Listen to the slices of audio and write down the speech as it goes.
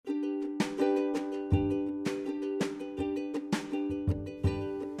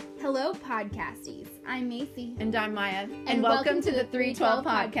Hello, podcasties. I'm Macy. And I'm Maya. And welcome to the 312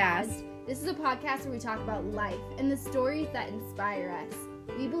 Podcast. This is a podcast where we talk about life and the stories that inspire us.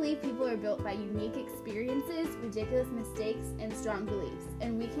 We believe people are built by unique experiences, ridiculous mistakes, and strong beliefs.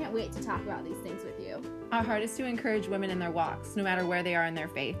 And we can't wait to talk about these things with you. Our heart is to encourage women in their walks, no matter where they are in their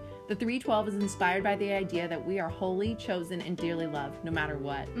faith. The 312 is inspired by the idea that we are holy, chosen, and dearly loved, no matter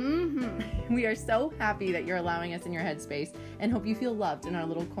what. We are so happy that you're allowing us in your headspace and hope you feel loved in our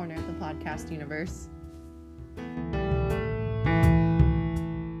little corner of the podcast universe.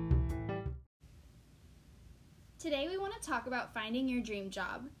 Today we want to talk about finding your dream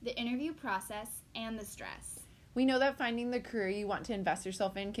job, the interview process, and the stress. We know that finding the career you want to invest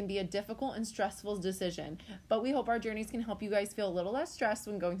yourself in can be a difficult and stressful decision, but we hope our journeys can help you guys feel a little less stressed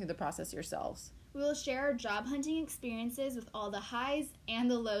when going through the process yourselves. We will share our job hunting experiences with all the highs and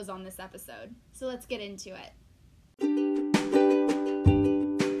the lows on this episode. So let's get into it.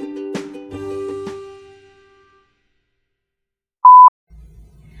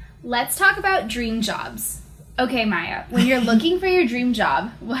 Let's talk about dream jobs. Okay, Maya, when you're looking for your dream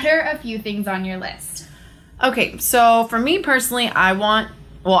job, what are a few things on your list? Okay, so for me personally, I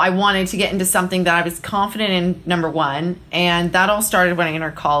wanted to get into something that I was confident in, number one, and that all started when I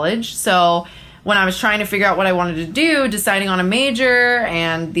entered college. So when I was trying to figure out what I wanted to do, deciding on a major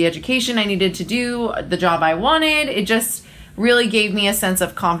and the education I needed to do, the job I wanted, it just really gave me a sense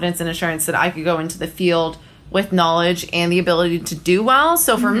of confidence and assurance that I could go into the field with knowledge and the ability to do well.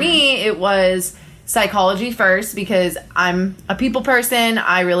 So for me, it was psychology first because I'm a people person.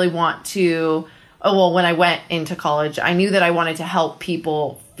 I really want to... when I went into college, I knew that I wanted to help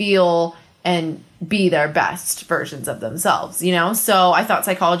people feel and be their best versions of themselves, you know? So I thought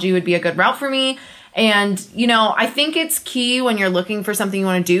psychology would be a good route for me. And, you know, I think it's key when you're looking for something you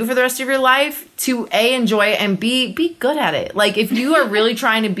want to do for the rest of your life to A, enjoy it and B, be good at it. Like if you are really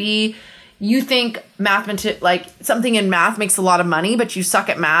trying to be, you think something in math makes a lot of money, but you suck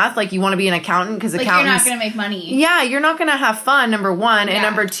at math. Like you want to be an accountant because accountants... you're not going to make money. Yeah, you're not going to have fun, number one. And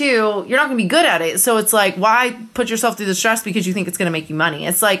number two, you're not going to be good at it. So it's like, why put yourself through the stress because you think it's going to make you money?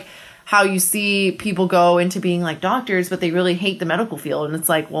 It's like how you see people go into being like doctors, but they really hate the medical field. And it's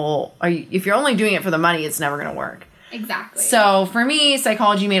like, well, if you're only doing it for the money, it's never going to work. Exactly. So for me,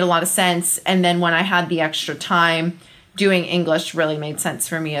 psychology made a lot of sense. And then when I had the extra time... doing English really made sense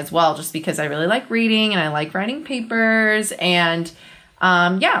for me as well, just because I really like reading and I like writing papers. And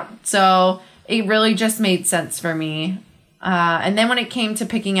so it really just made sense for me. And then when it came to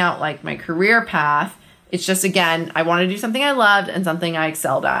picking out like my career path, it's just, again, I wanted to do something I loved and something I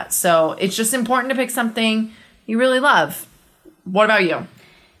excelled at. So it's just important to pick something you really love. What about you?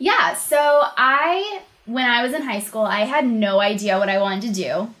 Yeah, so when I was in high school, I had no idea what I wanted to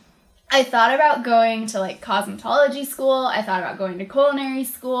do. I thought about going to like cosmetology school. I thought about going to culinary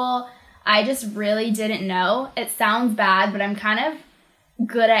school. I just really didn't know. It sounds bad, but I'm kind of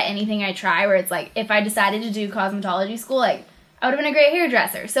good at anything I try, where it's like if I decided to do cosmetology school, like I would have been a great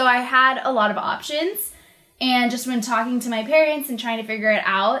hairdresser. So I had a lot of options. And just when talking to my parents and trying to figure it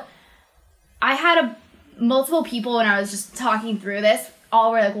out, I had multiple people when I was just talking through this,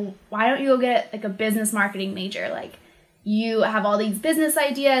 all were like, well, why don't you go get like a business marketing major? Like, you have all these business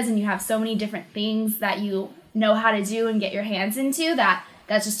ideas and you have so many different things that you know how to do and get your hands into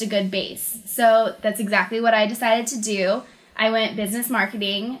that's just a good base. So that's exactly what I decided to do. I went business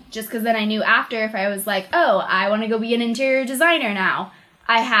marketing just because then I knew after if I was like, oh, I want to go be an interior designer now,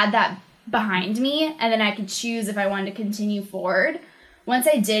 I had that behind me and then I could choose if I wanted to continue forward. Once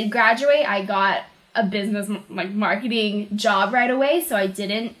I did graduate, I got a business marketing job right away, so I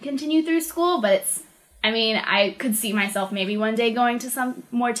didn't continue through school, but I could see myself maybe one day going to some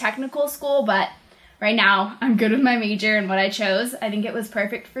more technical school, but right now I'm good with my major and what I chose. I think it was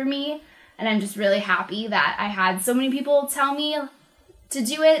perfect for me, and I'm just really happy that I had so many people tell me to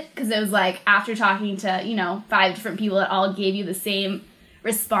do it, because it was like after talking to, 5 different people that all gave you the same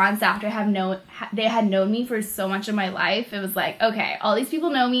response after they had known me for so much of my life. It was like, okay, all these people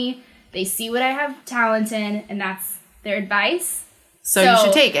know me, they see what I have talent in, and that's their advice. So you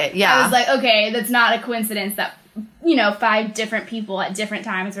should take it, yeah. I was like, okay, that's not a coincidence that, 5 different people at different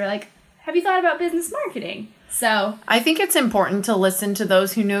times were like, have you thought about business marketing? So I think it's important to listen to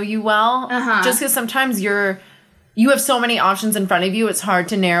those who know you well. Just because sometimes you have so many options in front of you, it's hard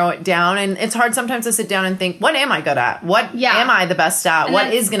to narrow it down. And it's hard sometimes to sit down and think, what am I good at? What am I the best at? And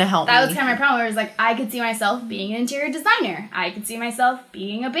what is going to help me? That was kind of my problem. Where it was like, I could see myself being an interior designer. I could see myself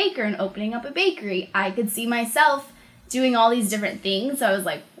being a baker and opening up a bakery. I could see myself doing all these different things. So I was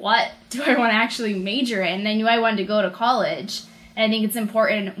like, what do I want to actually major in? And I knew I wanted to go to college. And I think it's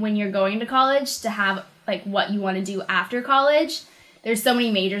important when you're going to college to have like what you want to do after college, there's so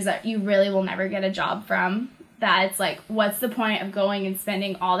many majors that you really will never get a job from, that it's like, what's the point of going and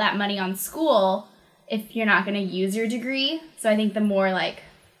spending all that money on school if you're not going to use your degree? So I think the more like,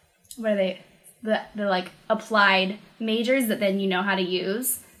 what are they, the like applied majors that then you know how to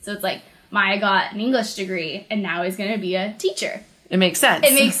use. So it's like, Maya got an English degree and now is going to be a teacher. It makes sense.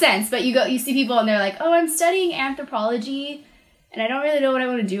 It makes sense, but you see people and they're like, oh, I'm studying anthropology and I don't really know what I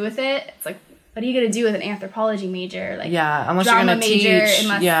want to do with it. It's like, what are you going to do with an anthropology major? Like, yeah, unless drama you're going to teach.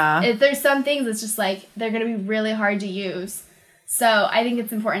 Unless, if there's some things it's just like, they're going to be really hard to use. So I think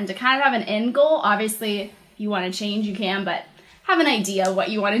it's important to kind of have an end goal. Obviously, if you want to change, you can, but have an idea of what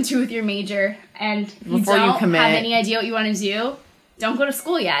you want to do with your major. And if you don't have any idea what you want to do, don't go to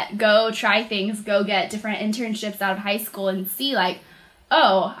school yet. Go try things. Go get different internships out of high school and see like,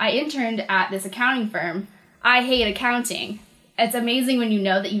 oh, I interned at this accounting firm. I hate accounting. It's amazing when you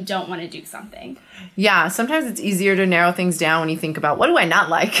know that you don't want to do something. Yeah, sometimes it's easier to narrow things down when you think about, what do I not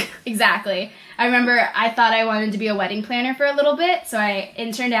like? Exactly. I remember I thought I wanted to be a wedding planner for a little bit, so I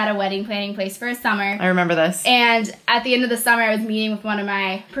interned at a wedding planning place for a summer. I remember this. And at the end of the summer, I was meeting with one of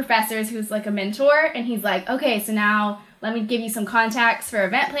my professors who's like a mentor, and he's like, okay, so now let me give you some contacts for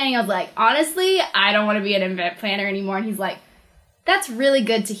event planning. I was like, honestly, I don't want to be an event planner anymore. And he's like, that's really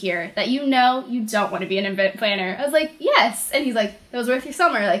good to hear, that you know you don't want to be an event planner. I was like, yes. And he's like, that was worth your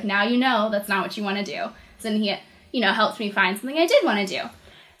summer. Like, now you know that's not what you want to do. So then he, helped me find something I did want to do.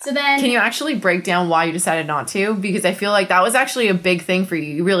 So then... Can you actually break down why you decided not to? Because I feel like that was actually a big thing for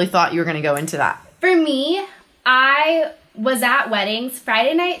you. You really thought you were going to go into that. For me, I was at weddings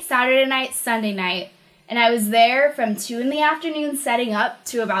Friday night, Saturday night, Sunday night. And I was there from 2 in the afternoon setting up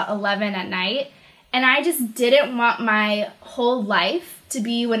to about 11 at night. And I just didn't want my whole life to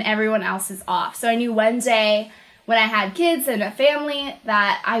be when everyone else is off. So I knew one day when I had kids and a family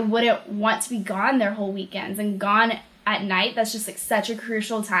that I wouldn't want to be gone their whole weekends and gone at night. That's just like such a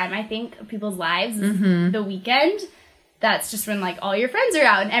crucial time, I think, of people's lives. Mm-hmm. The weekend. That's just when like all your friends are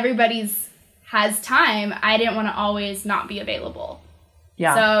out and everybody's has time. I didn't want to always not be available.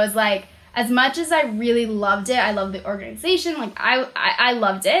 Yeah. So I was like, as much as I really loved it, I loved the organization. Like I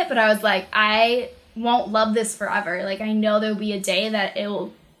loved it, but I was like, I won't love this forever. Like I know there'll be a day that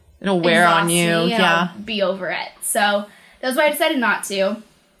it'll wear on you. Yeah. I'll be over it. So that's why I decided not to.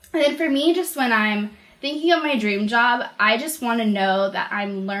 And then for me, just when I'm thinking of my dream job, I just want to know that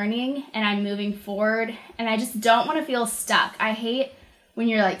I'm learning and I'm moving forward, and I just don't want to feel stuck. I hate when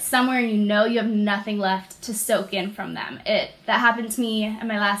you're like somewhere and you know you have nothing left to soak in from them. That happened to me at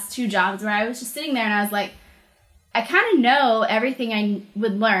my last 2 jobs where I was just sitting there and I was like, I kind of know everything I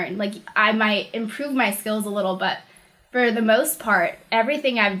would learn. Like I might improve my skills a little, but for the most part,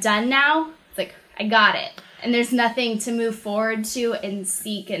 everything I've done now, it's like, I got it. And there's nothing to move forward to and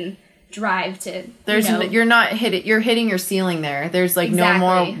seek and drive to. You're hitting your ceiling there. There's like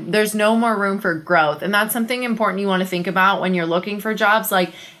there's no more room for growth. And that's something important you want to think about when you're looking for jobs.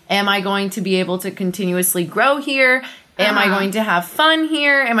 Like, am I going to be able to continuously grow here? Am I going to have fun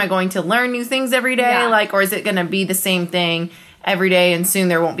here? Am I going to learn new things every day? Yeah. Like, or is it going to be the same thing every day and soon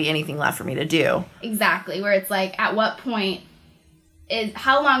there won't be anything left for me to do? Exactly. Where it's like, at what point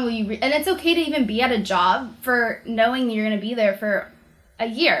how long will you, and it's okay to even be at a job for knowing you're going to be there for a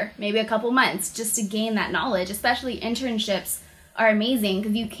year, maybe a couple months, just to gain that knowledge. Especially internships are amazing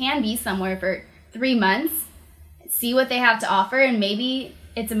because you can be somewhere for 3 months, see what they have to offer, and maybe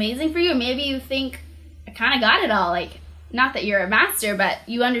it's amazing for you. Maybe you think, I kind of got it all. Like, not that you're a master, but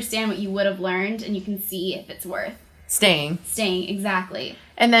you understand what you would have learned and you can see if it's worth staying, exactly.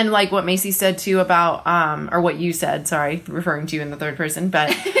 And then like what Macy said too about, or what you said, sorry, referring to you in the third person,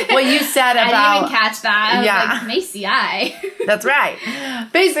 but what you said about... I didn't even catch that. I was like, Macy, That's right.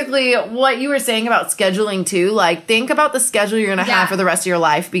 Basically, what you were saying about scheduling too, like think about the schedule you're going to have for the rest of your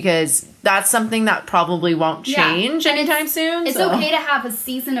life, because that's something that probably won't change anytime soon. It's okay to have a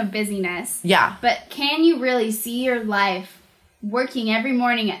season of busyness. Yeah. But can you really see your life working every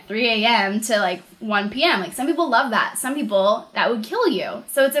morning at 3 a.m. to like 1 p.m. Like some people love that. Some people, that would kill you.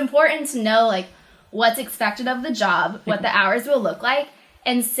 So it's important to know like what's expected of the job, what the hours will look like,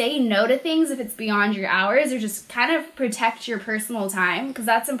 and say no to things if it's beyond your hours, or just kind of protect your personal time, because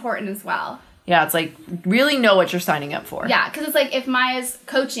that's important as well. Yeah, it's like really know what you're signing up for. Yeah, because it's like if Maya's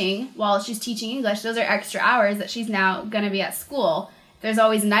coaching while she's teaching English, those are extra hours that she's now going to be at school. There's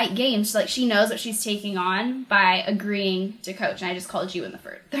always night games. Like she knows what she's taking on by agreeing to coach. And I just called you in the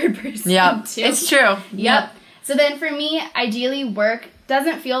third person. Yeah, too. It's true. Yep. So then for me, ideally work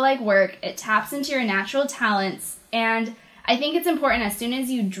doesn't feel like work. It taps into your natural talents. And I think it's important as soon as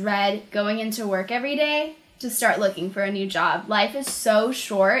you dread going into work every day to start looking for a new job. Life is so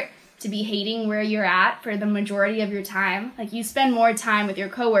short to be hating where you're at for the majority of your time. Like, you spend more time with your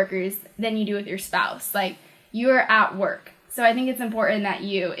coworkers than you do with your spouse. Like, you're at work. So I think it's important that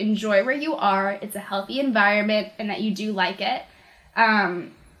you enjoy where you are. It's a healthy environment and that you do like it.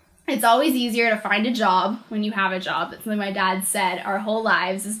 It's always easier to find a job when you have a job. That's something my dad said our whole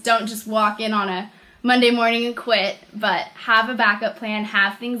lives, is don't just walk in on a Monday morning and quit, but have a backup plan,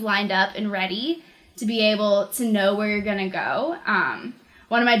 have things lined up and ready to be able to know where you're going to go.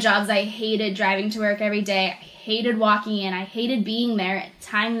 One of my jobs, I hated driving to work every day. I hated walking in. I hated being there.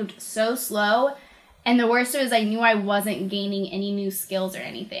 Time moved so slow. And the worst was I knew I wasn't gaining any new skills or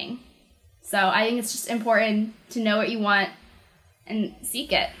anything. So I think it's just important to know what you want and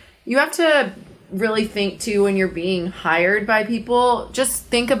seek it. You have to really think, too, when you're being hired by people, just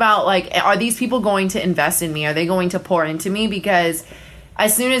think about, like, are these people going to invest in me? Are they going to pour into me? Because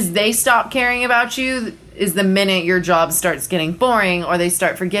as soon as they stop caring about you is the minute your job starts getting boring or they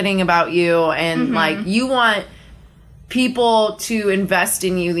start forgetting about you. And, like, you want people to invest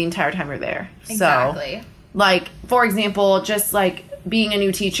in you the entire time you're there. Exactly. So, like, for example, just, like, being a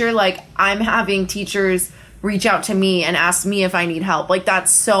new teacher, like, I'm having teachers reach out to me and ask me if I need help. Like,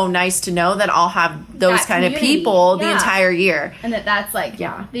 that's so nice to know that I'll have those that kind community. of people the Yeah. entire year. And that's, like,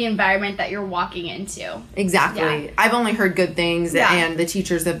 the environment that you're walking into. Exactly. Yeah. I've only heard good things, and the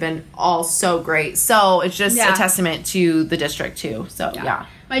teachers have been all so great. So it's just a testament to the district, too. So, yeah.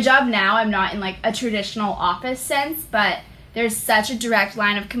 My job now, I'm not in, like, a traditional office sense, but there's such a direct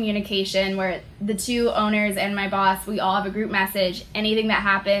line of communication where the two owners and my boss, we all have a group message. Anything that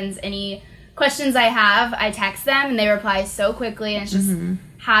happens, any questions I have, I text them, and they reply so quickly, and it's just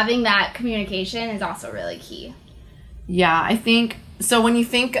having that communication is also really key. Yeah, I think, so when you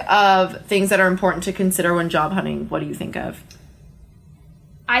think of things that are important to consider when job hunting, what do you think of?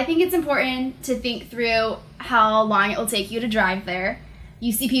 I think it's important to think through how long it will take you to drive there.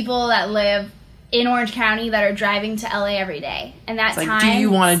 You see people that live in Orange County that are driving to LA every day, and that like, time do you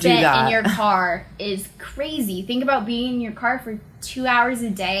wanna do spent that? in your car is crazy. Think about being in your car for 2 hours a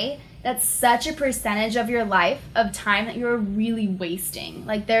day. That's such a percentage of your life, of time that you're really wasting.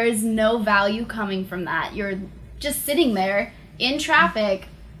 Like, there is no value coming from that. You're just sitting there in traffic,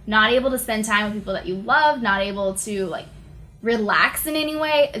 not able to spend time with people that you love, not able to, like, relax in any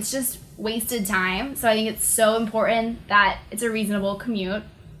way. It's just wasted time. So I think it's so important that it's a reasonable commute.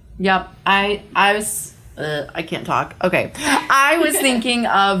 Yep. I was... I can't talk. Okay. I was thinking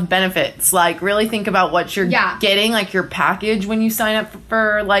of benefits. Like, really think about what you're getting, like your package when you sign up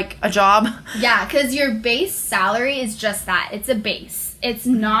for, like, a job. Yeah, because your base salary is just that. It's a base. It's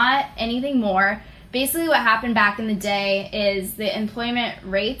not anything more. Basically, what happened back in the day is the employment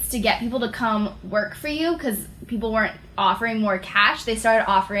rates to get people to come work for you, because people weren't offering more cash, they started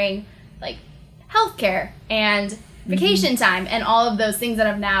offering, like, healthcare and vacation time and all of those things that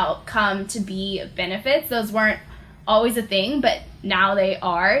have now come to be benefits. Those weren't always a thing, but now they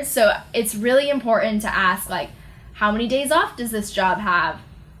are. So it's really important to ask, like, how many days off does this job have?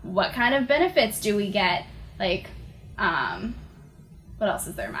 What kind of benefits do we get? Like, what else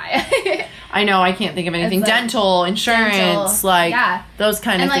is there, Maya? I know, I can't think of anything. Like, dental, insurance, those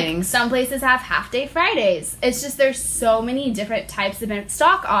kind of things. Some places have half-day Fridays. It's just there's so many different types of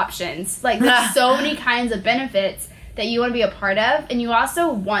stock options. Like, there's so many kinds of benefits that you want to be a part of. And you also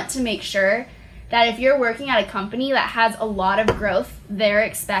want to make sure that if you're working at a company that has a lot of growth they're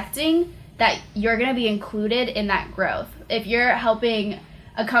expecting, that you're going to be included in that growth. If you're helping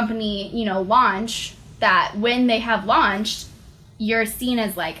a company, launch, that when they have launched, you're seen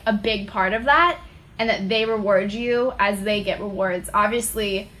as, like, a big part of that, and that they reward you as they get rewards.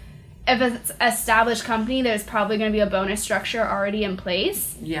 Obviously, if it's an established company, there's probably going to be a bonus structure already in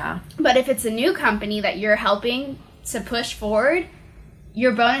place. Yeah. But if it's a new company that you're helping to push forward,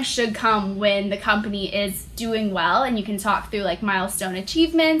 your bonus should come when the company is doing well, and you can talk through, like, milestone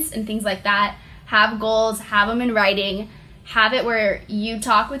achievements and things like that. Have goals, have them in writing, have it where you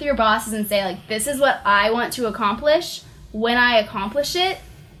talk with your bosses and say, like, this is what I want to accomplish. When I accomplish it,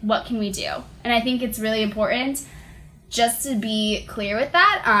 what can we do? And I think it's really important just to be clear with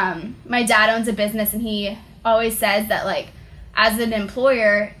that. My dad owns a business, and he always says that, like, as an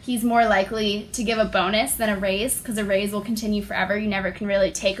employer, he's more likely to give a bonus than a raise, because a raise will continue forever. You never can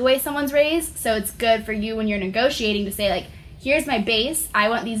really take away someone's raise. So it's good for you when you're negotiating to say, like, here's my base, I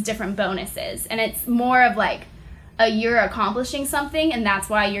want these different bonuses. And it's more of, like, you're accomplishing something, and that's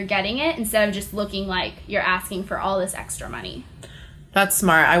why you're getting it, instead of just looking like you're asking for all this extra money. That's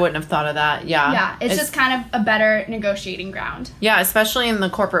smart. I wouldn't have thought of that. Yeah. Yeah, it's just kind of a better negotiating ground. Yeah, especially in the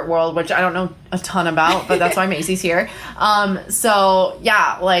corporate world, which I don't know a ton about, but that's why Macy's here. So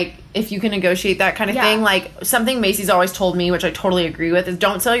yeah, like if you can negotiate that kind of thing, like something Macy's always told me, which I totally agree with, is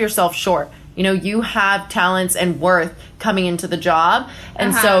don't sell yourself short. You know, you have talents and worth coming into the job,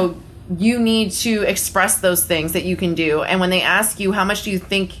 and so you need to express those things that you can do. And when they ask you how much do you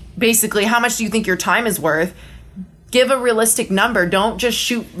think your time is worth, give a realistic number. Don't just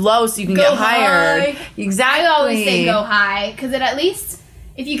shoot low so you can get hired. High. Exactly. I always say go high, because at least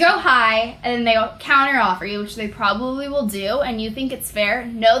if you go high and then they counter offer you, which they probably will do, and you think it's fair,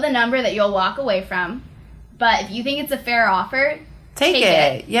 know the number that you'll walk away from. But if you think it's a fair offer, take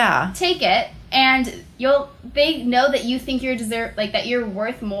it. Yeah. Take it, and they know that you think that you're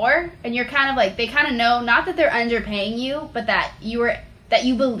worth more, and you're kind of like, they kind of know, not that they're underpaying you, but that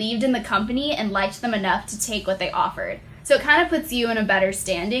you believed in the company and liked them enough to take what they offered. So it kind of puts you in a better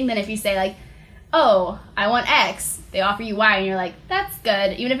standing than if you say like, oh, I want X, they offer you Y, and you're like, that's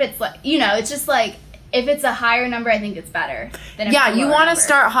good. Even if it's like, you know, it's just like, if it's a higher number, I think it's better than if you want to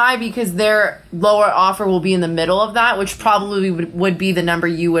start high because their lower offer will be in the middle of that, which probably would be the number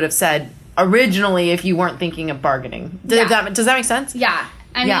you would have said originally if you weren't thinking of bargaining. Does that make sense? Yeah.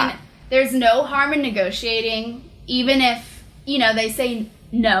 I mean, there's no harm in negotiating, even if, you know, they say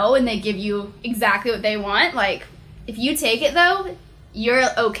no and they give you exactly what they want. Like, if you take it, though, you're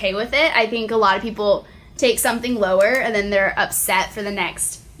okay with it. I think a lot of people take something lower and then they're upset for the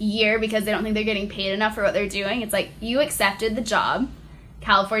next year because they don't think they're getting paid enough for what they're doing. It's like, you accepted the job.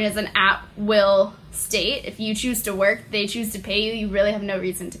 California is an at-will state. If you choose to work, they choose to pay you. You really have no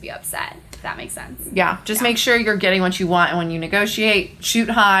reason to be upset, if that makes sense. Yeah, just make sure you're getting what you want, and when you negotiate, shoot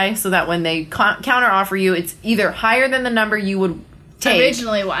high so that when they counter offer you, it's either higher than the number you would take.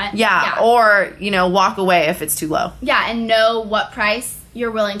 Originally want. Yeah, or, you know, walk away if it's too low. Yeah, and know what price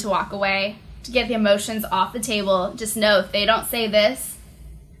you're willing to walk away to get the emotions off the table. Just know if they don't say this,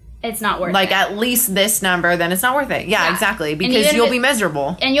 it's not worth it. Like, at least this number, then it's not worth it. Yeah, exactly. Because you'll be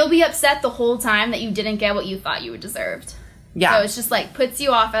miserable. And you'll be upset the whole time that you didn't get what you thought you deserved. Yeah. So it's just like, puts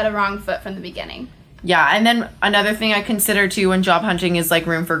you off at a wrong foot from the beginning. Yeah, and then another thing I consider too when job hunting is like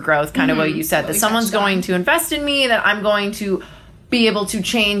room for growth, kind of what you said. That someone's going to invest in me, that I'm going to be able to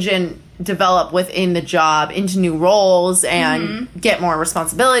change and develop within the job into new roles and get more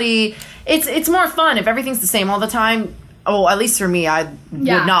responsibility. It's more fun. If everything's the same all the time, at least for me, I would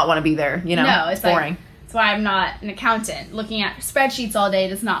not want to be there. You know, no, it's boring. That's why I'm not an accountant. Looking at spreadsheets all day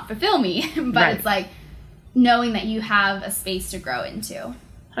does not fulfill me. But it's like knowing that you have a space to grow into.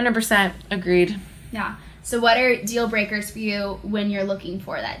 100% agreed. Yeah. So what are deal breakers for you when you're looking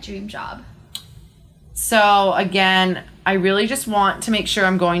for that dream job? So again, I really just want to make sure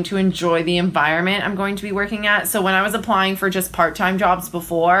I'm going to enjoy the environment I'm going to be working at. So when I was applying for just part-time jobs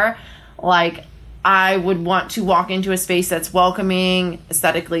before, like, I would want to walk into a space that's welcoming,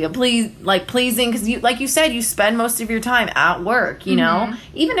 aesthetically pleasing, because you, like you said, you spend most of your time at work, you know?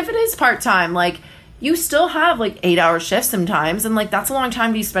 Even if it is part-time, like, you still have, like, 8-hour shifts sometimes, and, like, that's a long time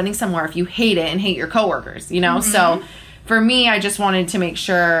to be spending somewhere if you hate it and hate your coworkers, you know? So, for me, I just wanted to make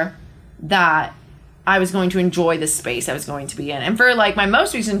sure that I was going to enjoy the space I was going to be in. And for, like, my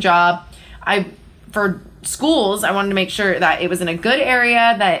most recent job, for schools, I wanted to make sure that it was in a good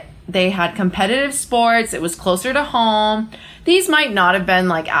area, that they had competitive sports, it was closer to home. These might not have been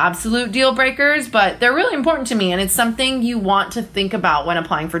like absolute deal breakers, but they're really important to me, and it's something you want to think about when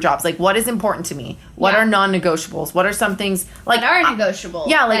applying for jobs. Like, what is important to me? What are non-negotiables? What are some things like that are negotiable?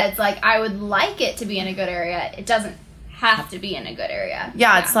 Yeah, like it's like, I would like it to be in a good area. It doesn't have to be in a good area.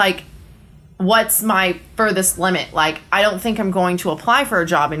 Yeah, it's like, what's my furthest limit? Like, I don't think I'm going to apply for a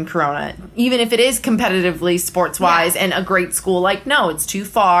job in Corona, even if it is competitively sports-wise and a great school. Like, no, it's too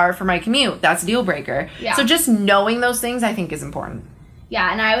far for my commute. That's a deal breaker. Yeah. So just knowing those things, I think, is important.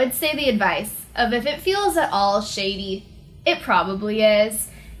 Yeah, and I would say the advice of, if it feels at all shady, it probably is.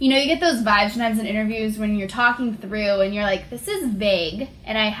 You know, you get those vibes sometimes in interviews when you're talking through and you're like, this is vague,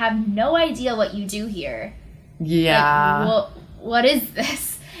 and I have no idea what you do here. Yeah. Like, well, what is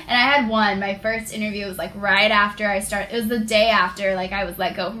this? And I had my first interview was like right after I started. It was the day after, like, I was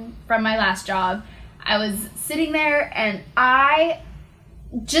let go from my last job. I was sitting there and I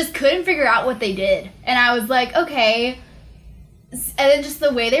just couldn't figure out what they did. And I was like, okay. And then just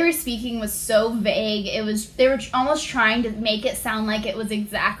the way they were speaking was so vague. They were almost trying to make it sound like it was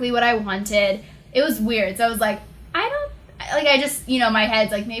exactly what I wanted. It was weird. So I was like, I just, you know, my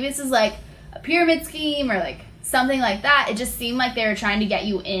head's like, maybe this is like a pyramid scheme or like something like that. It just seemed like they were trying to get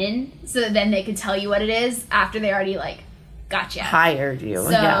you in so that then they could tell you what it is after they already, like, got you. Hired you.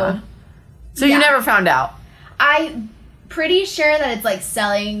 So you never found out. I pretty sure that it's like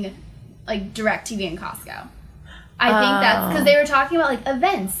selling like DirecTV and Costco. I think that's because they were talking about like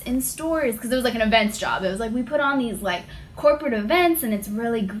events in stores, because it was like an events job. It was like, we put on these like corporate events and it's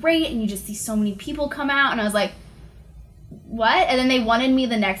really great and you just see so many people come out, and I was like, what? And then they wanted me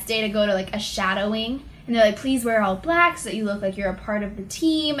the next day to go to like a shadowing, and they're like, please wear all black so that you look like you're a part of the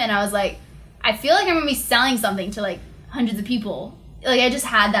team. And I was like, I feel like I'm gonna be selling something to like hundreds of people. Like I just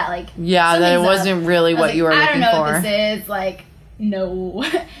had that like, yeah, that it wasn't really what you were looking for. I don't know what this is, like, no.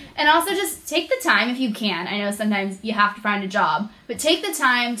 And also just take the time if you can. I know sometimes you have to find a job, but take the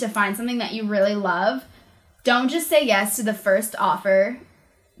time to find something that you really love. Don't just say yes to the first offer.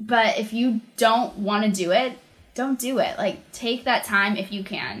 But if you don't want to do it, don't do it. Like, take that time if you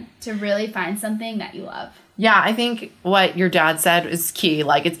can to really find something that you love. Yeah, I think what your dad said is key.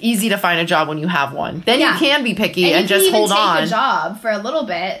 Like, it's easy to find a job when you have one. Then you can be picky and just hold on. You can even take a job for a little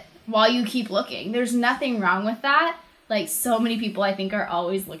bit while you keep looking. There's nothing wrong with that. Like, so many people, I think, are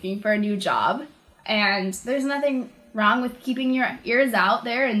always looking for a new job. And there's nothing wrong with keeping your ears out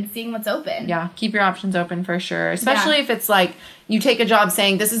there and seeing what's open. Yeah, keep your options open for sure. Especially if it's like, you take a job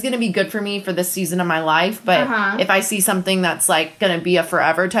saying, this is going to be good for me for this season of my life. But if I see something that's like going to be a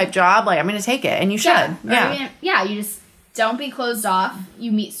forever type job, like, I'm going to take it. And you should. Yeah, you just don't be closed off.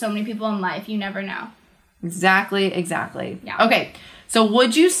 You meet so many people in life. You never know. Exactly. Yeah. Okay. So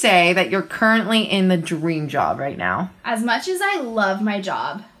would you say that you're currently in the dream job right now? As much as I love my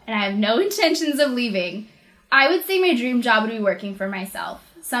job and I have no intentions of leaving, I would say my dream job would be working for myself.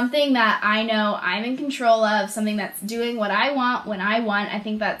 Something that I know I'm in control of, something that's doing what I want when I want. I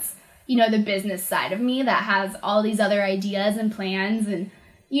think that's, the business side of me that has all these other ideas and plans. And,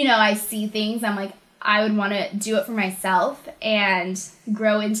 I see things. I'm like, I would want to do it for myself and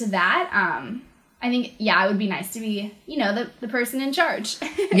grow into that. I think, it would be nice to be, the person in charge.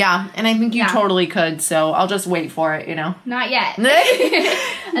 Yeah, and I think you totally could, so I'll just wait for it, Not yet.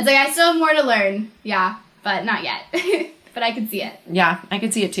 It's like, I still have more to learn. Yeah, but not yet. But I could see it. Yeah, I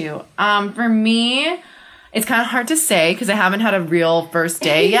could see it too. For me, it's kind of hard to say because I haven't had a real first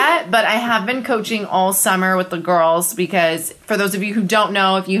day yet, but I have been coaching all summer with the girls because for those of you who don't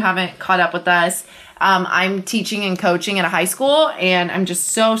know, if you haven't caught up with us, I'm teaching and coaching at a high school, and I'm just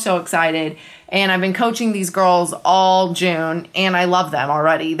so excited. And I've been coaching these girls all June, and I love them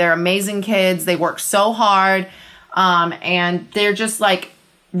already. They're amazing kids. They work so hard, and they're just like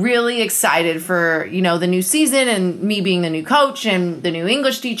really excited for, the new season and me being the new coach and the new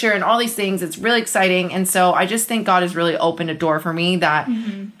English teacher and all these things. It's really exciting. And so I just think God has really opened a door for me that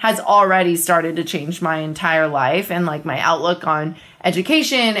has already started to change my entire life and like my outlook on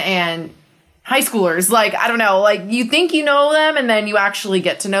education and high schoolers. Like, I don't know, like you think you know them and then you actually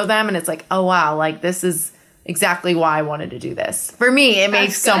get to know them and it's like, oh wow, like this is exactly why I wanted to do this. For me, it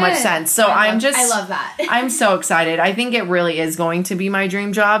makes so much sense. So I love that. I'm so excited. I think it really is going to be my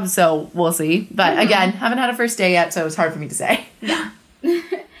dream job. So we'll see. But again, haven't had a first day yet, so it's hard for me to say. Yeah.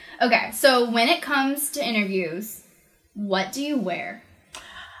 Okay. So when it comes to interviews, what do you wear?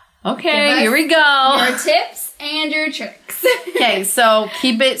 Okay, here we go. Your tips and your tricks. Okay, so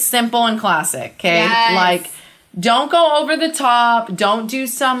keep it simple and classic, okay? Yes. Like, don't go over the top. Don't do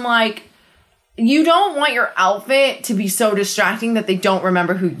some, like, you don't want your outfit to be so distracting that they don't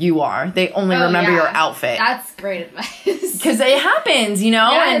remember who you are. They only remember your outfit. That's great advice. Because it happens,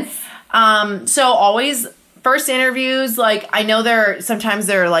 Yes. And so always... First interviews, like, I know sometimes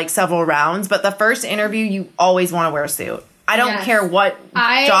there are, like, several rounds, but the first interview, you always want to wear a suit. I don't care what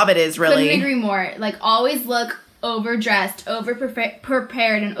job it is, really. I couldn't agree more. Like, always look overdressed,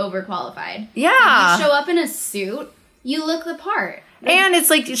 over-prepared, and overqualified. Yeah. If you show up in a suit, you look the part. And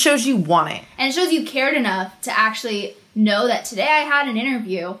it's like, it shows you want it. And it shows you cared enough to actually know that today I had an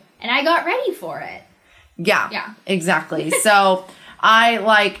interview, and I got ready for it. Yeah. Exactly. So, I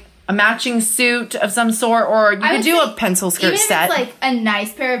like... a matching suit of some sort, or you could do a pencil skirt set. Even if it's like a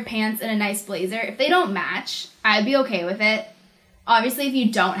nice pair of pants and a nice blazer, if they don't match, I'd be okay with it. Obviously, if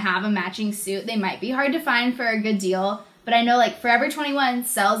you don't have a matching suit, they might be hard to find for a good deal. But I know like Forever 21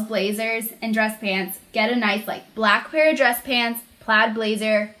 sells blazers and dress pants. Get a nice like black pair of dress pants, plaid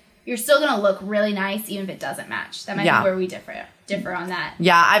blazer. You're still going to look really nice even if it doesn't match. That might be where we differ on that.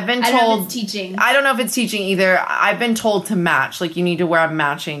 Yeah, I've been told... I don't know if it's teaching. I don't know if it's teaching either. I've been told to match. Like, you need to wear a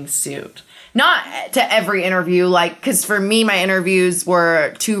matching suit. Not to every interview, like, because for me, my interviews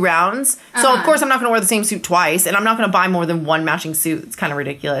were 2 rounds. So, of course, I'm not going to wear the same suit twice. And I'm not going to buy more than one matching suit. It's kind of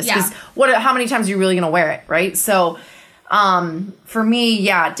ridiculous. Because how many times are you really going to wear it, right? So... for me,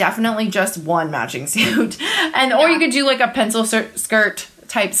 definitely just one matching suit. Or you could do like a pencil skirt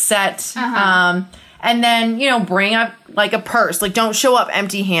type set. And then, bring up like a purse. Like, don't show up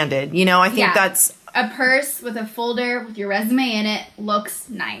empty handed. I think that's A purse with a folder with your resume in it looks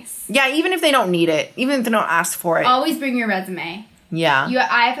nice. Yeah, even if they don't need it, even if they don't ask for it. Always bring your resume. Yeah.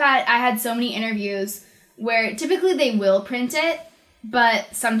 I had so many interviews where typically they will print it,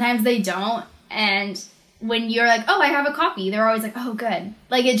 but sometimes they don't. And when you're like, oh, I have a copy, they're always like, oh, good.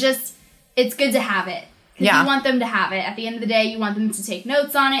 Like, it's good to have it. Because you want them to have it. At the end of the day, you want them to take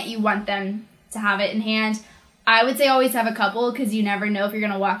notes on it. You want them to have it in hand. I would say always have a couple, because you never know if you're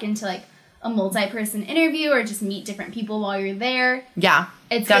going to walk into, like, a multi-person interview or just meet different people while you're there. Yeah,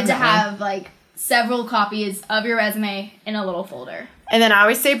 it's definitely good to have, like, several copies of your resume in a little folder. And then I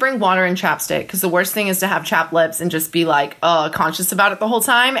always say bring water and chapstick, because the worst thing is to have chapped lips and just be, like, conscious about it the whole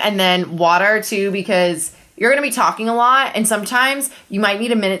time. And then water, too, because you're going to be talking a lot, and sometimes you might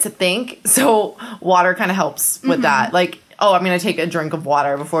need a minute to think. So water kind of helps with that. Like, I'm going to take a drink of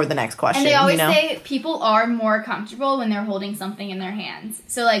water before the next question. And they always say people are more comfortable when they're holding something in their hands.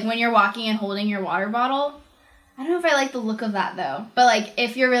 So, like, when you're walking and holding your water bottle, I don't know if I like the look of that, though. But, like,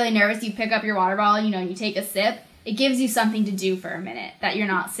 if you're really nervous, you pick up your water bottle, and you take a sip. It gives you something to do for a minute that you're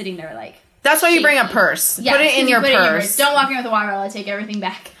not sitting there, like, that's why you bring a purse. Yeah, put it in your purse. Don't walk in with a water bottle and take everything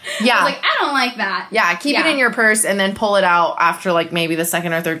back. Yeah. I was like, I don't like that. Yeah, keep it in your purse and then pull it out after, like, maybe the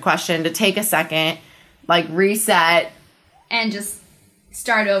second or third question to take a second, like, reset. And just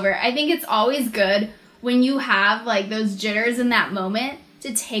start over. I think it's always good when you have, like, those jitters in that moment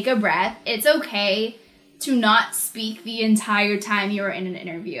to take a breath. It's okay to not speak the entire time you are in an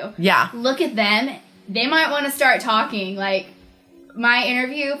interview. Yeah. Look at them. They might want to start talking. Like, my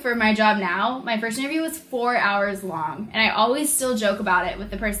interview for my job now, my first interview was 4 hours long. And I always still joke about it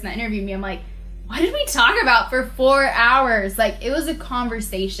with the person that interviewed me. I'm like, what did we talk about for 4 hours? Like, it was a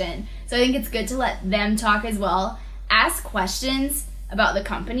conversation. So I think it's good to let them talk as well. Ask questions about the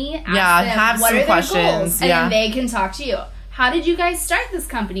company. Ask them, have what some are their questions. goals? And then they can talk to you. How did you guys start this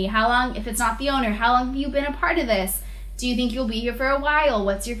company? How long, if it's not the owner, how long have you been a part of this? Do you think you'll be here for a while?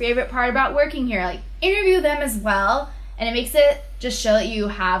 What's your favorite part about working here? Like, interview them as well. And it makes it just show that you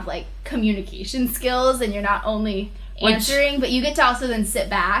have, like, communication skills and you're not only answering, but you get to also then sit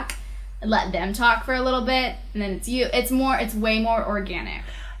back and let them talk for a little bit. And then it's you. It's way more organic.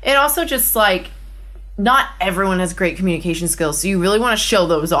 It also just, like, not everyone has great communication skills, so you really want to show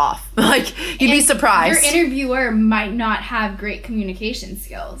those off. Like, you'd be surprised. Your interviewer might not have great communication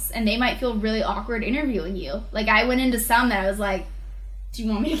skills, and they might feel really awkward interviewing you. Like, I went into some that I was like, do you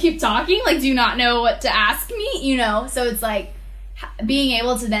want me to keep talking? Like, do you not know what to ask me? So it's like being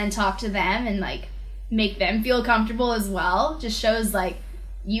able to then talk to them and, like, make them feel comfortable as well just shows, like,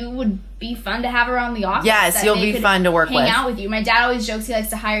 you would be fun to have around the office. Yes, you'll be fun to work with. Hang out with you. My dad always jokes he likes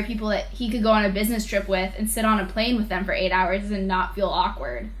to hire people that he could go on a business trip with and sit on a plane with them for 8 hours and not feel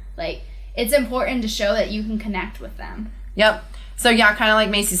awkward. Like, it's important to show that you can connect with them. Yep. So, yeah, kind of like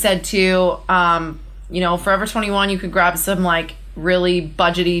Macy said, too, Forever 21, you could grab some, like, really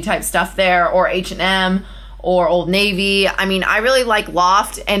budgety type stuff there, or H&M or Old Navy. I mean, I really like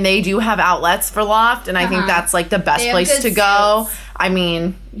Loft, and they do have outlets for Loft, and I think that's, like, the best place to go. I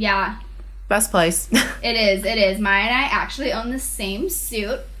mean, yeah, best place. It is. Maya and I actually own the same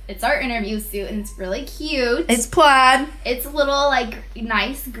suit. It's our interview suit, and it's really cute. It's plaid. It's a little, like,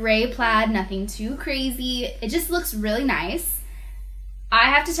 nice gray plaid, nothing too crazy. It just looks really nice. I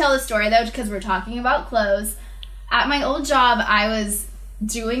have to tell the story, though, because we're talking about clothes. At my old job, I was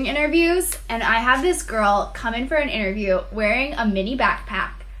doing interviews, and I had this girl come in for an interview wearing a mini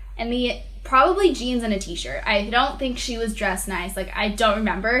backpack and probably jeans and a t-shirt. I don't think she was dressed nice. Like, I don't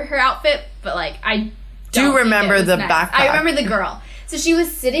remember her outfit, but, like, I do remember the backpack. I remember the girl. So she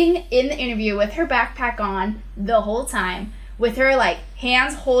was sitting in the interview with her backpack on the whole time, with her, like,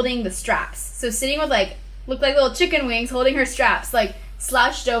 hands holding the straps. So sitting with, like, looked like little chicken wings holding her straps, like,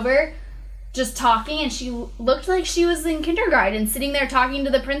 slouched over, just talking, and she looked like she was in kindergarten sitting there talking to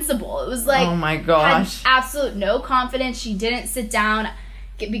the principal. It was like, oh my gosh, had absolute no confidence. She didn't sit down,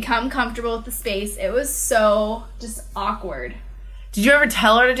 become comfortable with the space. It was so just awkward. Did you ever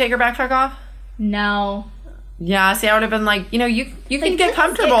tell her to take her backpack off? No. Yeah, see, I would have been like, you can get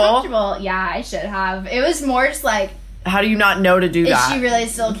comfortable. Yeah, I should have. It was more just like, how do you not know to do that? Is she really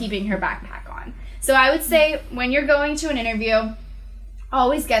still keeping her backpack on? So I would say when you're going to an interview,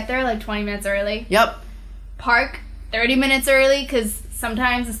 always get there like 20 minutes early. Yep. Park 30 minutes early, because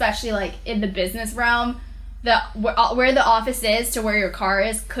sometimes, especially like in the business realm, where the office is to where your car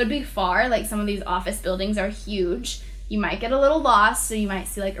is could be far. Like, some of these office buildings are huge. You might get a little lost, so you might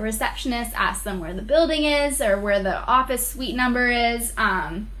see like a receptionist, ask them where the building is or where the office suite number is.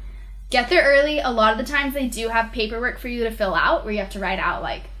 Get there early. A lot of the times they do have paperwork for you to fill out where you have to write out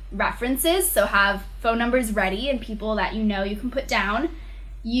like references, so have phone numbers ready and people that you can put down.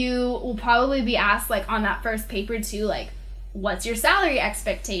 you will probably be asked, like, on that first paper too, like, what's your salary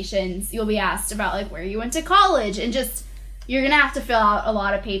expectations? You'll be asked about, like, where you went to college, and just, you're gonna have to fill out a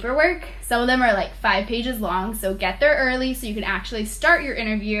lot of paperwork. Some of them are like 5 pages long, so get there early so you can actually start your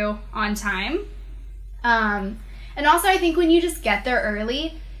interview on time. And also, I think when you just get there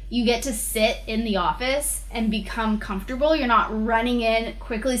early, you get to sit in the office and become comfortable. You're not running in,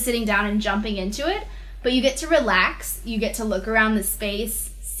 quickly sitting down and jumping into it, but you get to relax. You get to look around the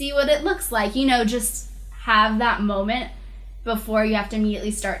space, see what it looks like, you know, just have that moment before you have to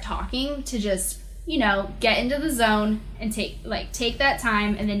immediately start talking, to just, you know, get into the zone and take that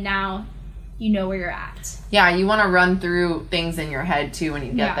time, and then now you know where you're at. Yeah, you want to run through things in your head too when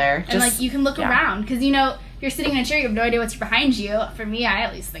you get there. And like, you can look around, because, you know, you're sitting in a chair, you have no idea what's behind you. For me, I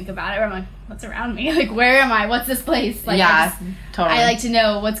at least think about it, where I'm like, what's around me? Like, where am I? What's this place? Like, totally. I like to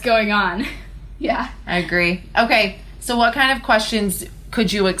know what's going on. Yeah. I agree. Okay, so what kind of questions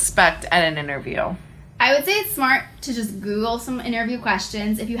could you expect at an interview? I would say it's smart to just Google some interview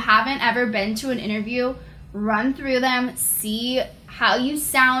questions. If you haven't ever been to an interview, run through them, see how you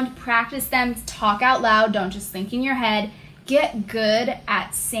sound, practice them, talk out loud, don't just think in your head. Get good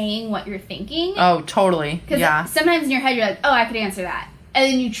at saying what you're thinking. Oh, totally. Because sometimes in your head you're like, oh, I could answer that. And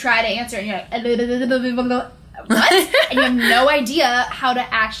then you try to answer it and you're like, what? And you have no idea how to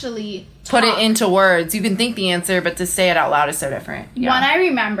actually talk. Put it into words. You can think the answer, but to say it out loud is so different. Yeah. One I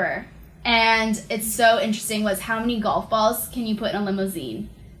remember, and it's so interesting, was how many golf balls can you put in a limousine?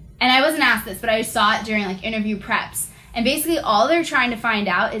 And I wasn't asked this, but I saw it during like interview preps. And basically all they're trying to find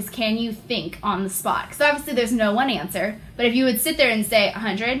out is, can you think on the spot? Because obviously there's no one answer. But if you would sit there and say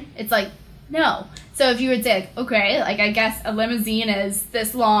 100, it's like, no. So if you would say, like, okay, like, I guess a limousine is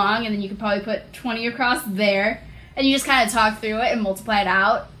this long, and then you could probably put 20 across there, and you just kind of talk through it and multiply it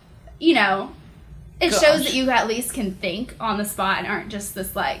out, you know, it shows that you at least can think on the spot and aren't just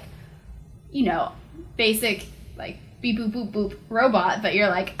this, like, you know, basic, like, beep, boop, boop, boop robot, but you're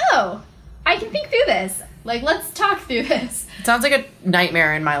like, oh, I can think through this. Like, let's talk through this. It sounds like a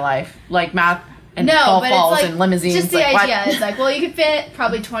nightmare in my life. Like math and golf balls and limousines. Just the idea. It's like, well, you could fit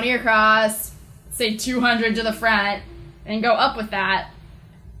probably 20 across, say 200 to the front, and go up with that.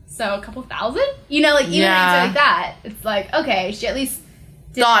 So a couple thousand? You know, like, even an answer like that. It's like, okay, she at least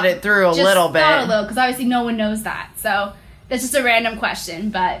thought it through a little bit. Thought a little, because obviously no one knows that. So that's just a random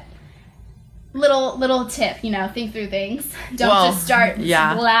question, but little tip, you know, think through things. Don't just start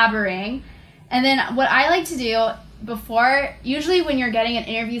blabbering. And then what I like to do before, usually when you're getting an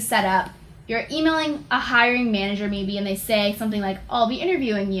interview set up, you're emailing a hiring manager maybe, and they say something like, I'll be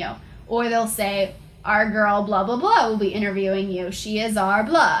interviewing you. Or they'll say, our girl blah, blah, blah will be interviewing you. She is our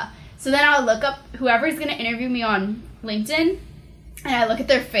blah. So then I'll look up whoever's going to interview me on LinkedIn, and I look at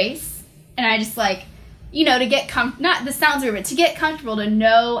their face, and I just like, you know, to get this sounds weird, but to get comfortable, to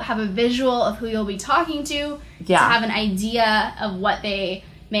know, have a visual of who you'll be talking to have an idea of what they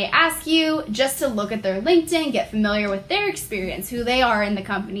may ask you, just to look at their LinkedIn, get familiar with their experience, who they are in the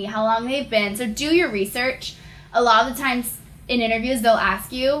company, how long they've been. So do your research. A lot of the times in interviews, they'll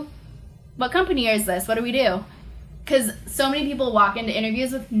ask you, what company is this? What do we do? Because so many people walk into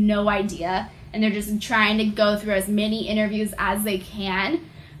interviews with no idea, and they're just trying to go through as many interviews as they can.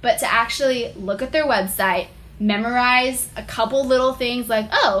 But to actually look at their website, memorize a couple little things like,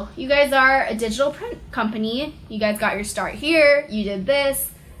 oh, you guys are a digital print company. You guys got your start here. You did this.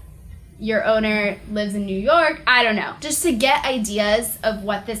 Your owner lives in New York. I don't know. Just to get ideas of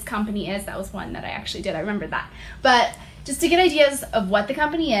what this company is. That was one that I actually did. I remember that. But just to get ideas of what the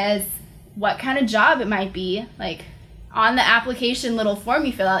company is, what kind of job it might be. Like, on the application little form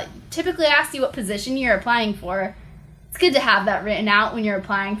you fill out, typically asks you what position you're applying for. It's good to have that written out when you're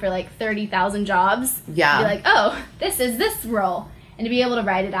applying for like 30,000 jobs. Yeah. Be like, oh, this is this role. And to be able to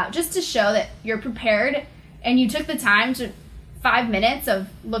write it out, just to show that you're prepared and you took the time to 5 minutes of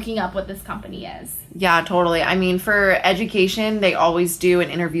looking up what this company is. Yeah, totally. I mean, for education, they always do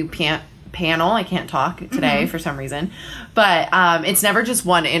an interview panel. I can't talk today for some reason. But it's never just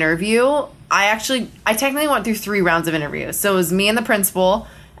one interview. I technically went through 3 rounds of interviews. So it was me and the principal,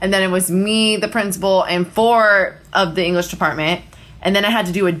 and then it was me, the principal, and 4 of the English department. And then I had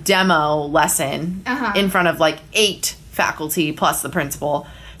to do a demo lesson in front of like 8 faculty plus the principal.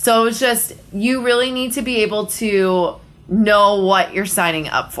 So it was just, you really need to be able to know what you're signing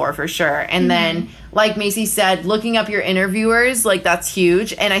up for sure. And then, like Macy said, looking up your interviewers, like, that's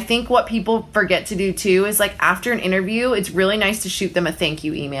huge. And I think what people forget to do too is, like, after an interview, it's really nice to shoot them a thank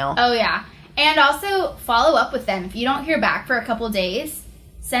you email. Oh yeah. And also follow up with them. If you don't hear back for a couple days,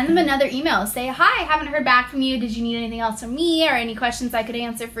 send them another email. Say, hi, haven't heard back from you. Did you need anything else from me or any questions I could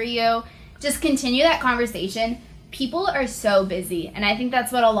answer for you? Just continue that conversation. people are so busy. And I think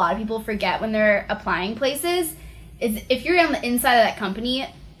that's what a lot of people forget when they're applying places is if you're on the inside of that company,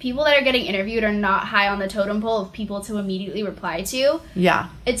 people that are getting interviewed are not high on the totem pole of people to immediately reply to. Yeah.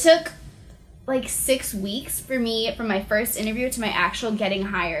 It took like 6 weeks for me from my first interview to my actual getting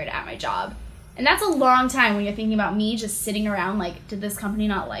hired at my job. And that's a long time when you're thinking about me just sitting around like, did this company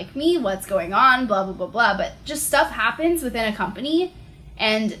not like me? What's going on? Blah, blah, blah, blah. But just stuff happens within a company,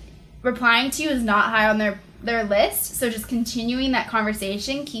 and replying to you is not high on their list. So just continuing that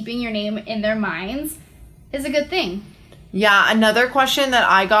conversation, keeping your name in their minds is a good thing. Yeah, another question that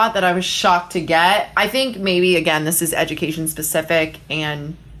I got that I was shocked to get, I think maybe, again, this is education specific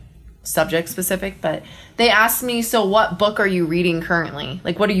and subject specific, but they asked me, so what book are you reading currently?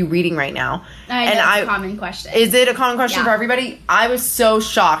 Like, what are you reading right now? I know, it's a common question. Is it a common question for everybody? I was so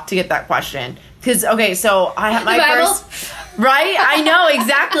shocked to get that question. Because, okay, so I have my first... Right? I know,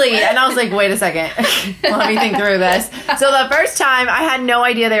 exactly. And I was like, wait a second. Let me think through this. So the first time, I had no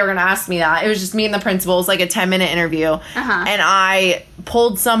idea they were going to ask me that. It was just me and the principal. It was like a 10-minute interview. And I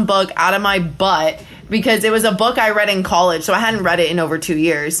pulled some book out of my butt because it was a book I read in college. So I hadn't read it in over 2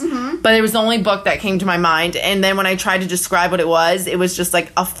 years. But it was the only book that came to my mind. And then when I tried to describe what it was just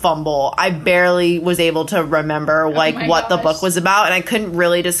like a fumble. I barely was able to remember what the book was about. And I couldn't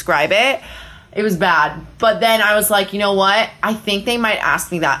really describe it. It was bad. But then I was like, you know what? I think they might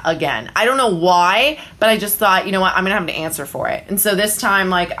ask me that again. I don't know why, but I just thought, you know what? I'm going to have to answer for it. And so this time,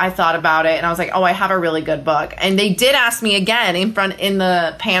 like, I thought about it and I was like, oh, I have a really good book. And they did ask me again in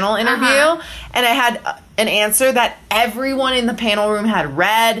the panel interview. And I had an answer that everyone in the panel room had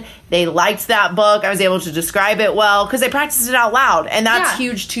read. They liked that book. I was able to describe it well because I practiced it out loud. And that's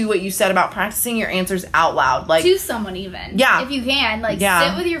huge too, what you said about practicing your answers out loud. Like, to someone even. Yeah. If you can. Like,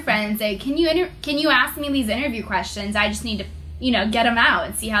 sit with your friend and say, can you ask me these interview questions? I just need to, get them out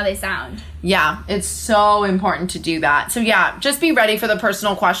and see how they sound. Yeah, it's so important to do that. So, yeah, just be ready for the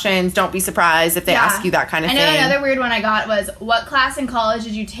personal questions. Don't be surprised if they ask you that kind of thing. I know another weird one I got was, what class in college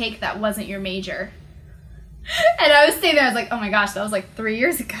did you take that wasn't your major? And I was sitting there, I was like, oh my gosh, that was like 3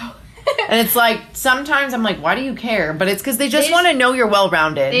 years ago. And it's like, sometimes I'm like, why do you care? But it's because they just want to know you're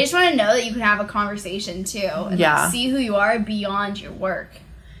well-rounded. They just want to know that you can have a conversation, too. And like, see who you are beyond your work.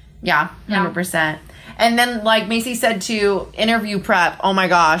 Yeah, 100%. And then, like Macy said, too, interview prep. Oh, my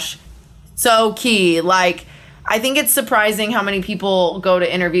gosh. So key. Like, I think it's surprising how many people go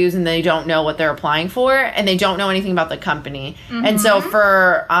to interviews and they don't know what they're applying for and they don't know anything about the company. And so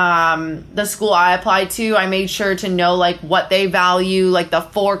for the school I applied to, I made sure to know, like, what they value, like the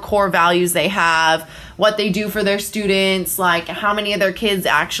 4 core values they have, what they do for their students, like how many of their kids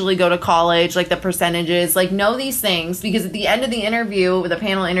actually go to college, like the percentages, like know these things. Because at the end of the interview, the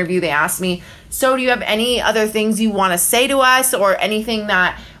panel interview, they asked me, so do you have any other things you want to say to us or anything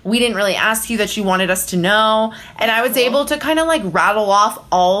that we didn't really ask you that you wanted us to know? And I was able to kind of like rattle off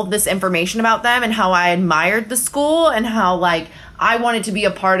all of this information about them and how I admired the school and how like I wanted to be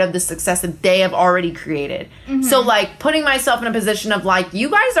a part of the success that they have already created. So like putting myself in a position of like, you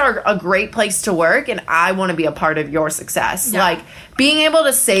guys are a great place to work and I want to be a part of your success. Like being able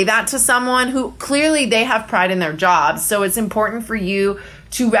to say that to someone who clearly they have pride in their jobs. So it's important for you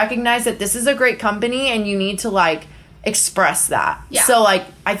to recognize that this is a great company and you need to like express that. So like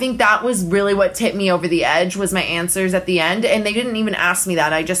I think that was really what tipped me over the edge was my answers at the end. And they didn't even ask me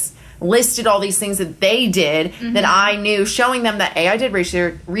that. I just listed all these things that they did that I knew, showing them that A, I did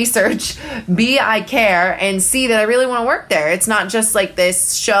research, B, I care, and C, that I really want to work there. It's not just like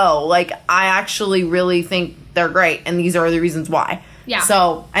this show. Like I actually really think they're great and these are the reasons why.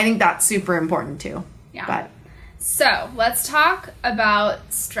 So I think that's super important too. So let's talk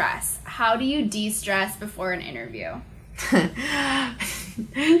about stress. How do you de-stress before an interview? Sorry,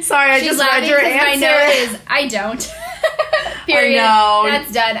 I just read your answer. My note is, I don't. Period. I know.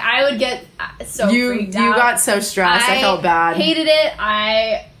 That's done. I would get so freaked out. You got so stressed. I felt bad. Hated it.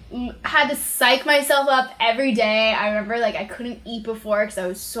 I had to psych myself up every day. I remember, like, I couldn't eat before because I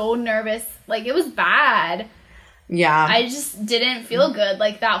was so nervous. Like, it was bad. Yeah. I just didn't feel good,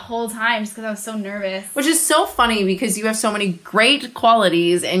 like, that whole time just because I was so nervous. Which is so funny because you have so many great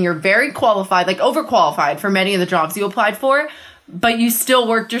qualities and you're very qualified, like overqualified for many of the jobs you applied for, but you still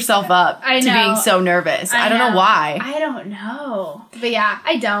worked yourself up to being so nervous. I don't know why. I don't know. But yeah,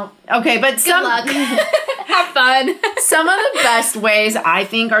 I don't. Okay, but Good luck. Have fun. Some of the best ways I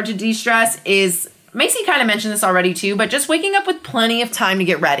think are to de-stress is... Macy kind of mentioned this already too, but just waking up with plenty of time to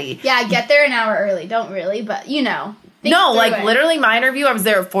get ready. Yeah, get there an hour early. Don't really, but you know. No, like literally my interview, I was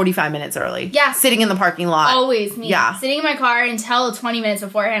there 45 minutes early. Yeah. Sitting in the parking lot. Always me. Yeah. Sitting in my car until 20 minutes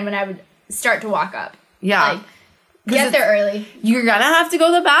beforehand when I would start to walk up. Yeah. Like, Get there early. You're gonna have to go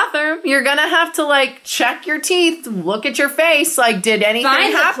to the bathroom. You're gonna have to like check your teeth, look at your face. Like, did anything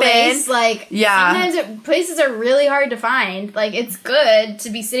happen? Place, like, yeah. Sometimes places are really hard to find. Like, it's good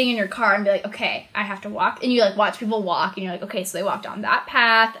to be sitting in your car and be like, okay, I have to walk. And you like watch people walk, and you're like, okay, so they walked on that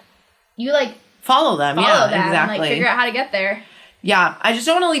path. You like follow them. Exactly. And like figure out how to get there. Yeah, I just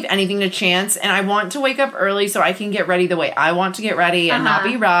don't want to leave anything to chance, and I want to wake up early so I can get ready the way I want to get ready and not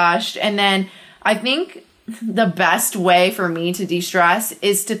be rushed. And then I think the best way for me to de-stress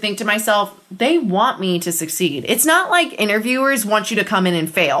is to think to myself, they want me to succeed. It's not like interviewers want you to come in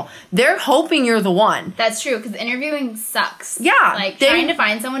and fail. They're hoping you're the one. That's true, because interviewing sucks. Yeah. Like, trying to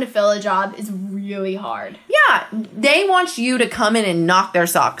find someone to fill a job is really hard. Yeah, they want you to come in and knock their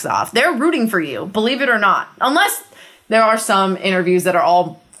socks off. They're rooting for you, believe it or not. Unless there are some interviews that are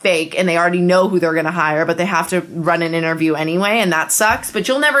all fake and they already know who they're going to hire, but they have to run an interview anyway, and that sucks. But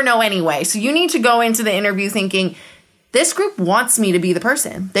you'll never know anyway. So you need to go into the interview thinking, this group wants me to be the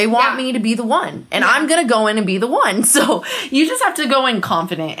person. They want me to be the one. And I'm going to go in and be the one. So you just have to go in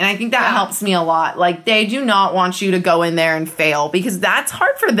confident. And I think that helps me a lot. Like, they do not want you to go in there and fail, because that's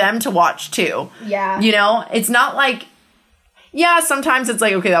hard for them to watch too. Yeah. You know, it's not like, yeah, sometimes it's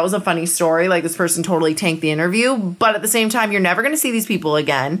like, okay, that was a funny story. Like, this person totally tanked the interview. But at the same time, you're never going to see these people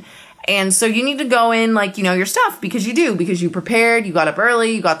again. And so you need to go in, like, you know, your stuff, because you prepared, you got up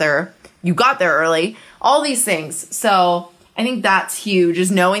early, you got there early, all these things. So I think that's huge,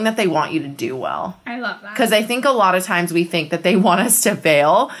 is knowing that they want you to do well. I love that. Because I think a lot of times we think that they want us to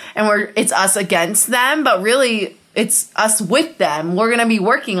fail and it's us against them, but really it's us with them. We're going to be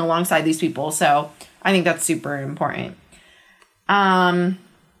working alongside these people. So I think that's super important.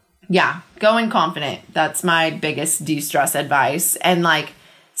 Yeah, go in confident. That's my biggest de-stress advice. And like,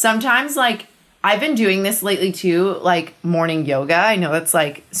 sometimes like, I've been doing this lately too, like morning yoga. I know it's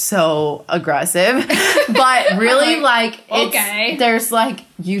like so aggressive, but really like there's like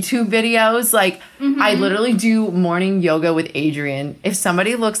YouTube videos. Like I literally do morning yoga with Adriene. If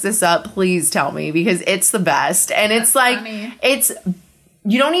somebody looks this up, please tell me, because it's the best. And it's like, funny.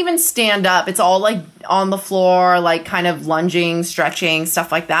 You don't even stand up. It's all like on the floor, like kind of lunging, stretching,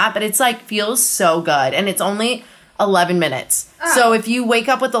 stuff like that. But it's like feels so good. And it's only 11 minutes. Oh. So if you wake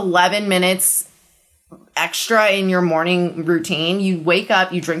up with 11 minutes extra in your morning routine, you wake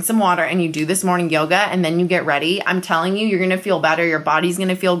up, you drink some water, and you do this morning yoga, and then you get ready. I'm telling you, you're going to feel better. Your body's going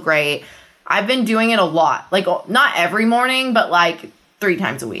to feel great. I've been doing it a lot. Like, not every morning, but like 3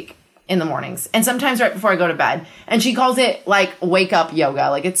 times a week in the mornings. And sometimes right before I go to bed. And she calls it like wake up yoga.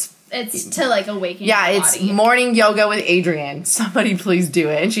 Like it's to like awaken your body. It's morning yoga with Adriene. Somebody please do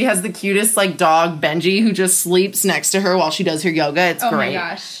it. And she has the cutest like dog, Benji, who just sleeps next to her while she does her yoga. It's great. Oh my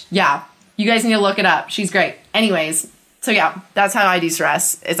gosh. Yeah. You guys need to look it up. She's great. Anyways, so yeah, that's how I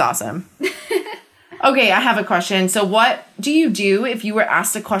de-stress. It's awesome. Okay, I have a question. So what do you do if you were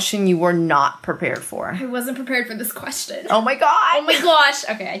asked a question you were not prepared for? I wasn't prepared for this question. Oh my god. Oh my gosh.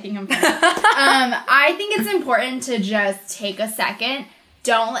 Okay, I think I'm fine. I think it's important to just take a second.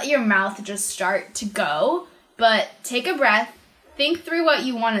 Don't let your mouth just start to go, but take a breath, think through what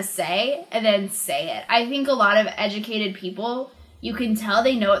you want to say, and then say it. I think a lot of educated people, you can tell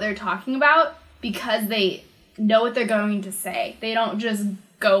they know what they're talking about because they know what they're going to say. They don't just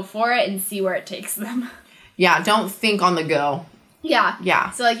go for it and see where it takes them. Yeah, don't think on the go. Yeah. Yeah.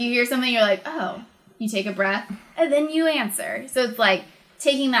 So, like, you hear something, you're like, oh, you take a breath, and then you answer. So it's like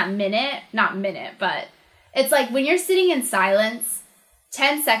taking that not minute, but it's like when you're sitting in silence,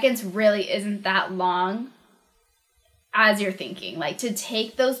 10 seconds really isn't that long as you're thinking. Like, to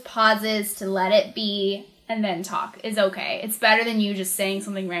take those pauses, to let it be, and then talk is okay. It's better than you just saying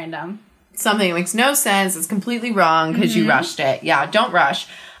something random. Something that makes no sense. It's completely wrong because you rushed it. Yeah, don't rush.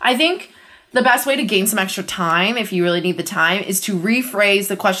 I think the best way to gain some extra time, if you really need the time, is to rephrase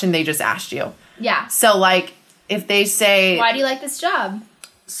the question they just asked you. Yeah. So, like, if they say... Why do you like this job?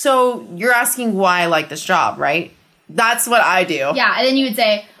 So, you're asking why I like this job, right? That's what I do. Yeah, and then you would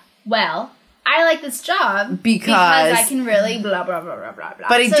say, well, I like this job because I can really blah, blah, blah, blah, blah, blah.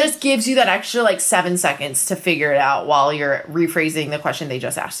 But it just gives you that extra, like, 7 seconds to figure it out while you're rephrasing the question they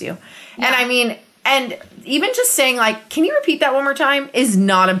just asked you. Yeah. And, I mean, and even just saying, like, can you repeat that one more time is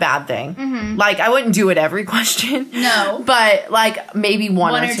not a bad thing. Mm-hmm. Like, I wouldn't do it every question. No. But, like, maybe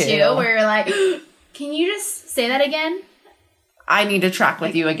one or two. Where you're like, can you just say that again? I need to track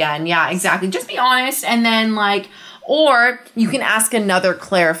with you again. Yeah, exactly. Just be honest, and then, like... Or you can ask another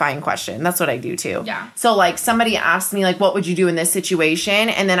clarifying question. That's what I do too. Yeah. So like somebody asked me like, what would you do in this situation?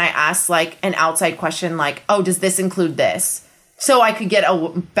 And then I asked like an outside question like, oh, does this include this? So I could get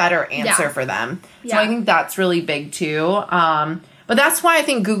a better answer for them. Yeah. So I think that's really big too. But But that's why I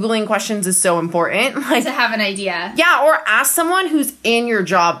think Googling questions is so important. Like, To have an idea. yeah, or ask someone who's in your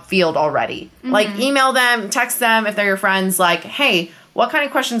job field already. Like, email them, text them if they're your friends. Like, hey, what kind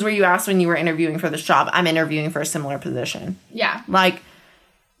of questions were you asked when you were interviewing for this job? I'm interviewing for a similar position. Yeah. Like,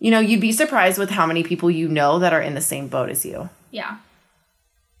 you know, you'd be surprised with how many people you know that are in the same boat as you. Yeah.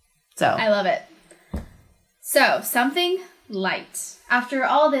 So I love it. So, something light. After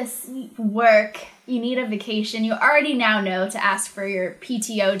all this work, you need a vacation. You already now know to ask for your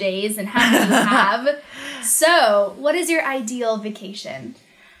PTO days and how many you have. So, what is your ideal vacation?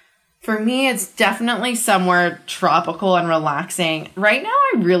 for me, it's definitely somewhere tropical and relaxing. Right now,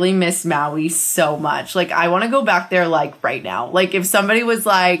 I really miss Maui so much. Like, I want to go back there, like, right now. Like, if somebody was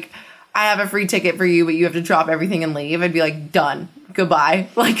like, I have a free ticket for you, but you have to drop everything and leave, I'd be like, done. Goodbye.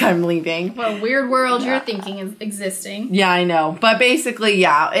 Like, I'm leaving. What a weird world you're thinking is existing. Yeah, I know. But basically,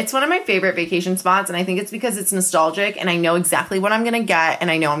 yeah, it's one of my favorite vacation spots, and I think it's because it's nostalgic, and I know exactly what I'm going to get, and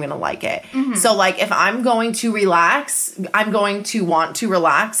I know I'm going to like it. Mm-hmm. So, like, if I'm going to relax, I'm going to want to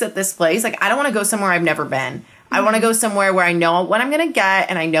relax at this place. Like, I don't want to go somewhere I've never been. Mm-hmm. I want to go somewhere where I know what I'm going to get,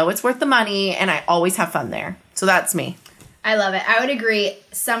 and I know it's worth the money, and I always have fun there. So that's me. I love it. I would agree.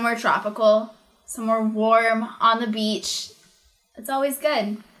 Somewhere tropical, somewhere warm, on the beach. It's always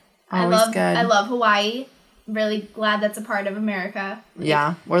good. I love Hawaii. Really glad that's a part of America.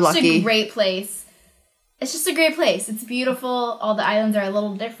 Yeah, we're lucky. It's a great place. It's just a great place. It's beautiful. All the islands are a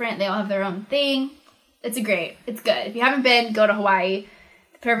little different. They all have their own thing. It's good. If you haven't been, go to Hawaii.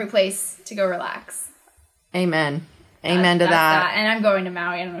 The perfect place to go relax. Amen. Amen to that. And I'm going to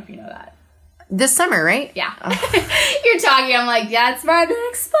Maui. I don't know if you know that. This summer, right? Yeah. You're talking. I'm like, that's my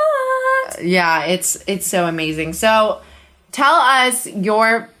next spot. Yeah, it's so amazing. So tell us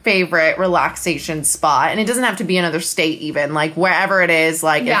your favorite relaxation spot. And it doesn't have to be another state even. Like, wherever it is.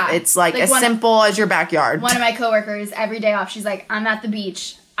 Like, if it's like as simple as your backyard. One of my coworkers, every day off, she's like, I'm at the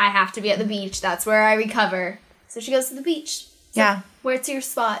beach. I have to be at the beach. That's where I recover. So she goes to the beach. So yeah. Where's your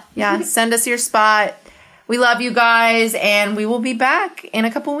spot? Yeah, send us your spot. We love you guys, and we will be back in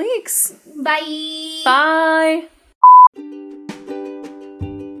a couple weeks. Bye. Bye.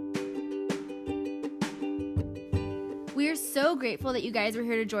 We're so grateful that you guys were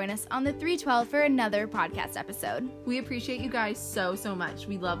here to join us on the 312 for another podcast episode. We appreciate you guys so much.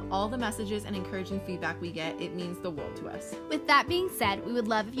 We love all the messages and encouraging feedback we get. It means the world to us. With that being said, we would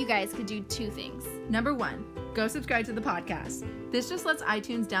love if you guys could do two things. Number 1, go subscribe to the podcast. This just lets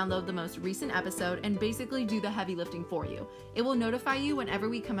iTunes download the most recent episode and basically do the heavy lifting for you. It will notify you whenever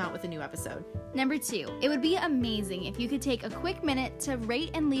we come out with a new episode. Number 2, it would be amazing if you could take a quick minute to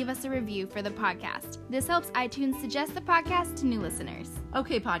rate and leave us a review for the podcast. This helps iTunes suggest the podcast to new listeners.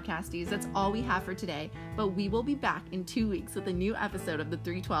 Okay, podcasties, that's all we have for today, but we will be back in 2 weeks with a new episode of the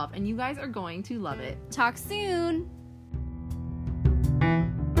 312, and you guys are going to love it. Talk soon!